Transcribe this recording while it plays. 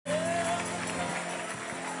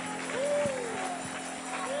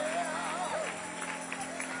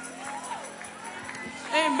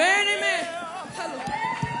Amen, amen. Hallelujah.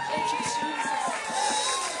 Thank you,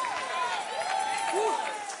 Jesus. Woo.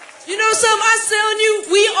 You know something I'm telling you?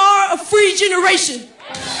 We are a free generation.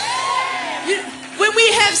 When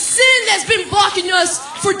we have sin that's been blocking us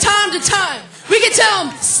for time to time, we can tell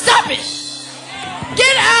them, stop it.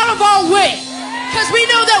 Get out of our way. Because we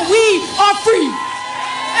know that we are free.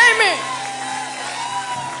 Amen.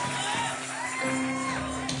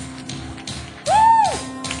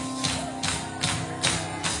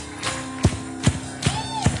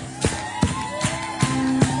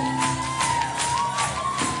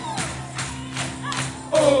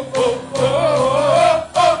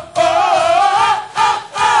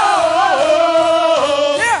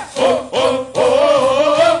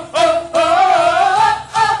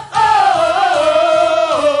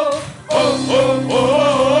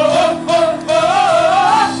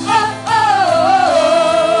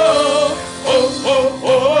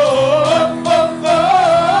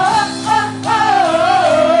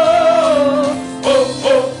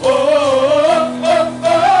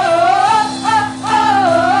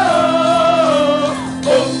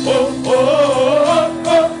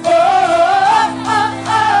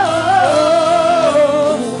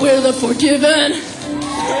 Forgiven,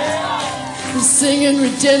 singing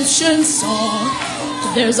redemption song.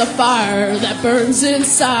 There's a fire that burns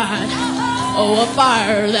inside. Oh, a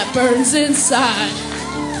fire that burns inside,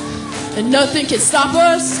 and nothing can stop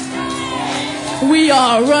us. We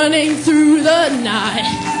are running through the night,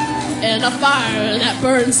 and a fire that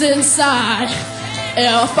burns inside,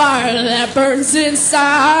 and a fire that burns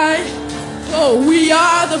inside. Oh, we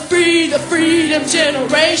are the freedom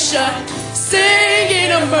generation,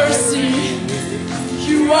 singing of mercy.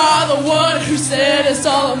 You are the one who set us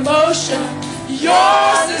all in motion.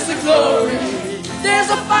 Yours is the glory. There's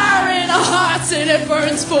a fire in our hearts and it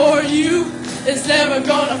burns for you. It's never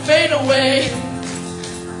gonna fade away.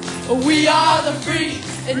 We are the free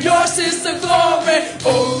and yours is the glory.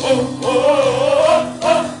 Oh, oh, oh, oh,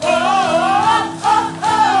 oh, oh, oh,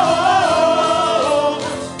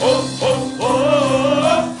 oh, oh, oh,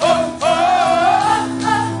 oh, oh.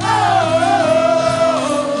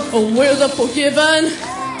 Oh, we're the forgiven,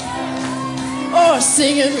 or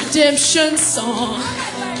singing redemption song.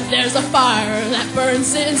 There's a fire that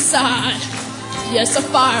burns inside. Yes, a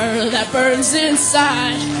fire that burns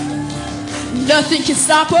inside. Nothing can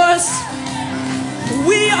stop us.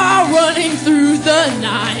 We are running through the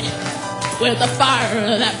night with a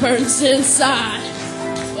fire that burns inside.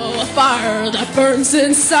 Oh, a fire that burns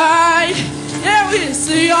inside. Yeah,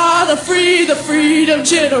 we are the freedom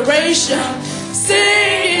generation,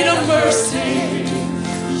 singing of mercy.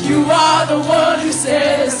 You are the one who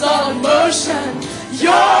set us all in motion.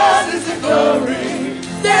 Yours is the glory.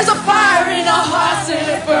 There's a fire in our hearts and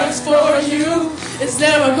it burns for you. It's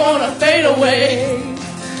never gonna fade away.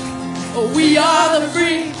 Oh, we are the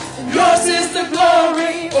free and yours is the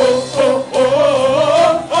glory. Oh, oh,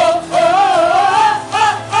 oh, oh, oh, oh, oh,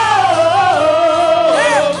 oh,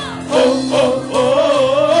 yeah. Oh, oh,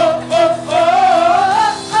 oh, oh,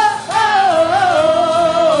 oh,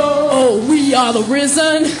 oh, oh. We are the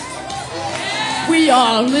risen. We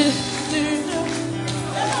are living.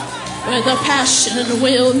 Where the passion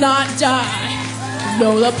will not die.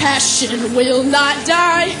 No, the passion will not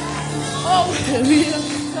die. Oh,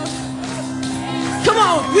 come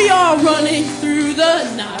on, we are running through the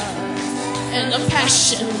night, and the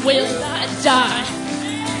passion will not die.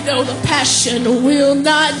 No, the passion will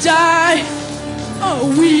not die. Oh,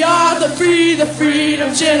 we are the freedom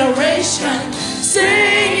generation,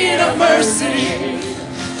 singing of mercy.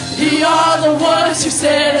 We are the ones who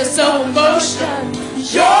set us all in motion.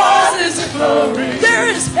 Yours is the glory.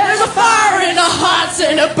 There's a fire in our hearts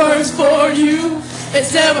and it burns for you.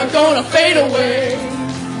 It's never gonna fade away.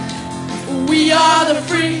 We are the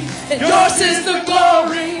free and yours is the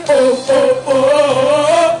glory. Oh, oh, oh,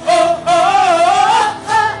 oh, oh, oh,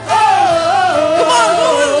 oh, oh. Come on, go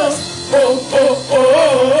with us. Oh, oh, oh, oh,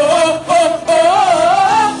 oh, oh, oh,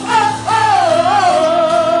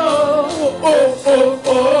 oh, oh, oh, oh.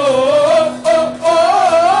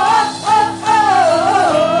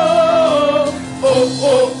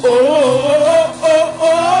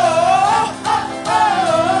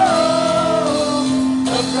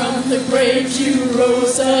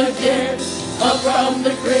 Again, up from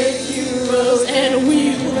the grave you rose, and we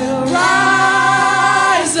will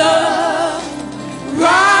rise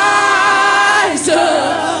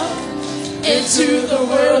up into the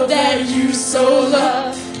world that you so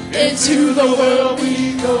love. Into the world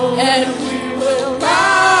we go, and we will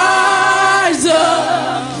rise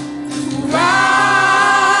up,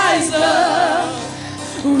 rise up,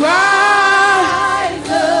 rise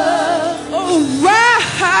up, oh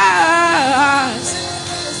rise.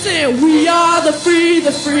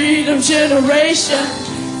 the freedom generation,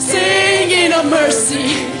 singing of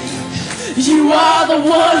mercy. You are the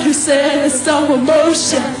one who set us on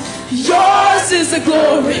motion. Yours is the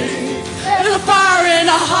glory. There's a fire in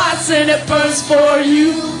our hearts and it burns for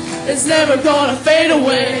you. It's never gonna fade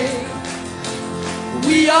away.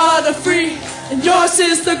 We are the free and yours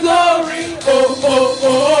is the glory. Oh, oh, oh,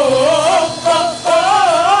 oh, oh, oh,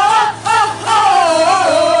 oh,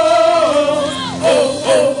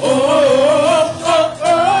 oh, oh, oh, oh,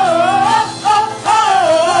 oh.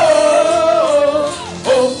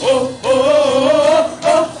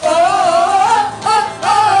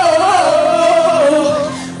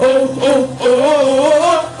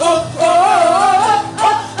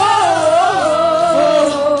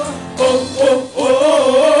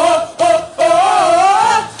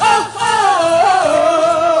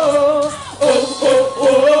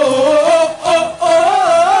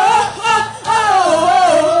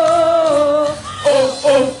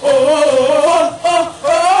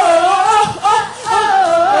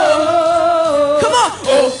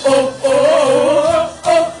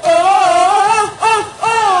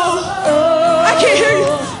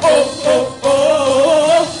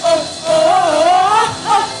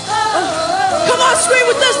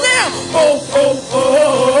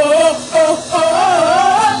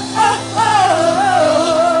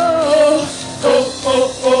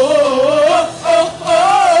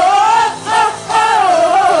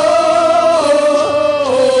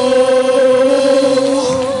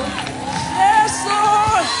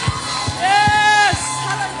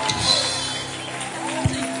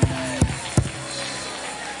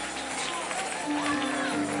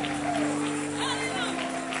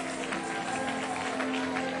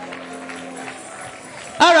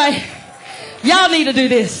 To do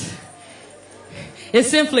this. It's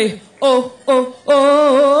simply oh, oh, oh,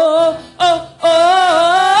 oh, oh, oh,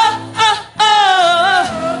 oh,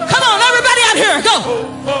 oh. Come on, everybody out here, go.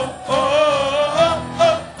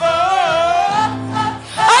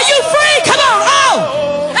 Are you free? Come on, oh,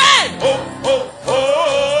 hey.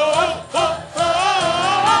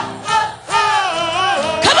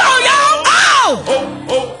 Come on, y'all, oh.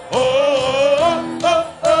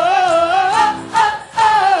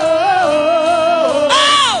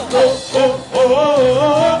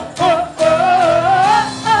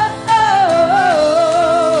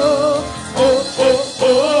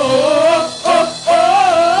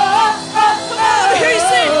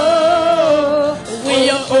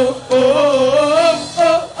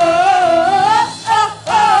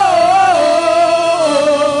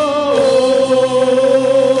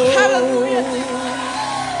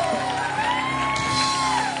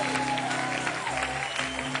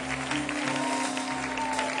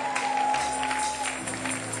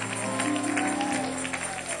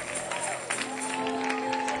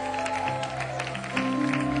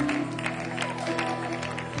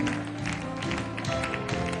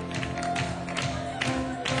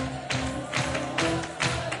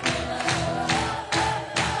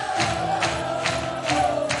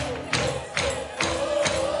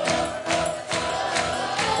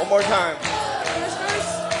 More time.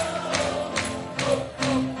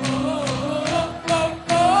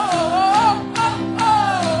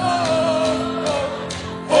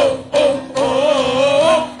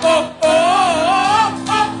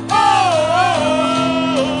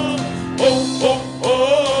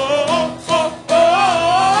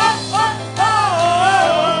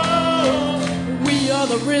 We are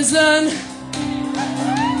the risen,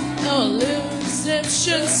 a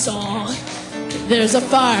redemption song. There's a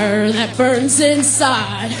fire that burns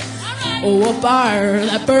inside. Oh, a fire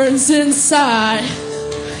that burns inside.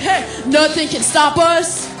 Hey, nothing can stop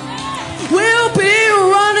us. We'll be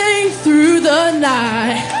running through the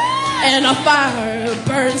night. And a fire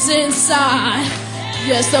burns inside.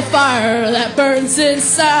 Yes, the fire that burns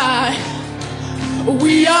inside.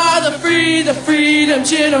 We are the freedom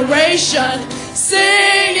generation,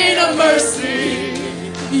 singing of mercy.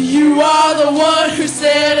 You are the one who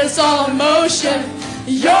set us all in motion.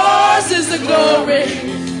 Yours is the glory.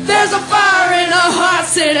 There's a fire in our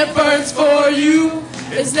hearts and it burns for you.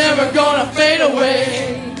 It's never gonna fade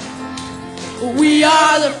away. We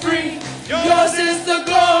are the free. Yours is the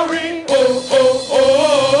glory. Oh, oh, oh,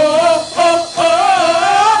 oh, oh, oh,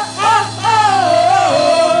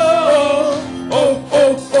 oh, oh,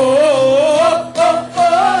 oh, oh.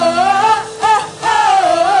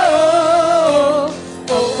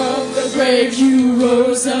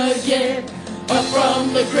 Again, up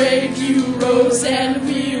from the grave you rose, and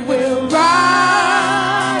we will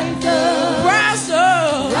rise up, rise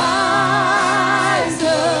up, rise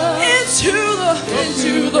up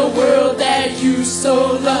into the world that you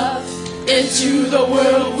so love, into into the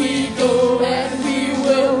world we go, and we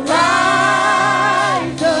will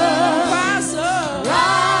rise up, rise up,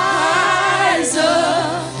 rise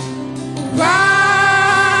up,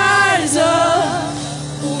 rise up,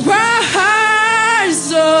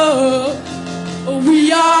 rise up.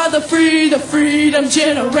 We are the freedom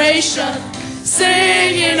generation,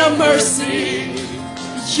 singing of mercy.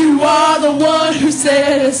 You are the one who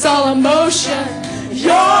said it's all in motion.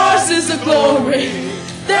 Yours is the glory.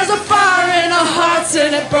 There's a fire in our hearts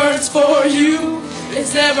and it burns for you.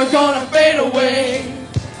 It's never gonna fade away.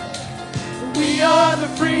 We are the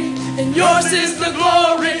free and yours is the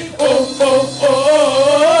glory. Oh, oh, oh,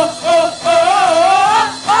 oh, oh,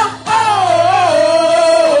 oh,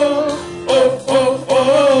 oh, oh, oh,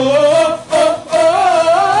 oh, oh, oh, oh.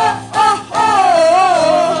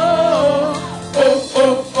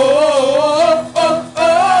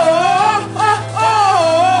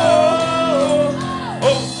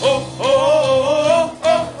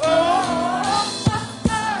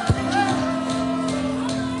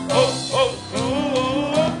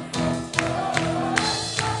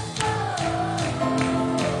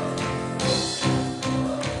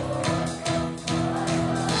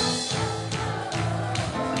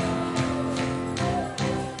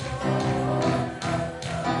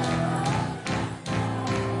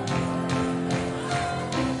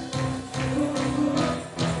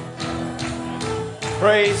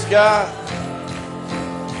 Praise God.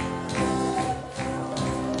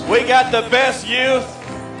 We got the best youth.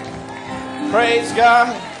 Praise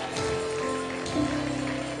God.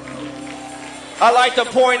 I'd like to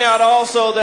point out also that